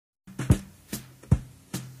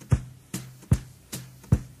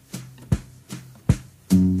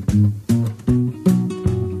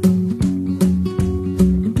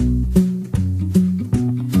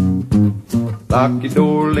Lock your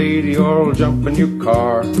door, lady, or I'll jump in your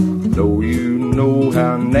car. Know you know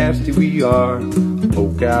how nasty we are.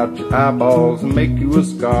 Poke out your eyeballs and make you a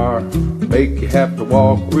scar. Make you have to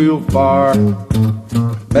walk real far.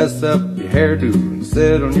 Mess up your hairdo and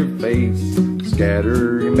sit on your face.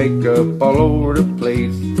 Scatter your makeup all over the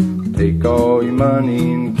place. Take all your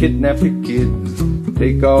money and kidnap your kids.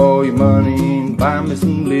 Take all your money and buy me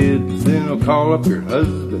some lids. Then I'll call up your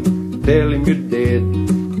husband, tell him you're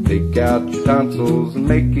dead. Take out your tonsils and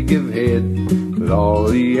make you give head. Put all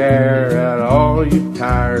the air out of all your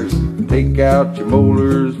tires. Take out your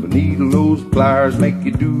molars with needle nose pliers. Make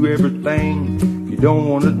you do everything you don't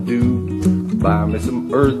want to do. Buy me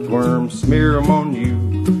some earthworms, smear them on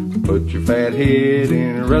you. Put your fat head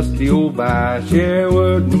in a rusty old vise. Yeah,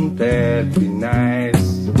 wouldn't that be nice?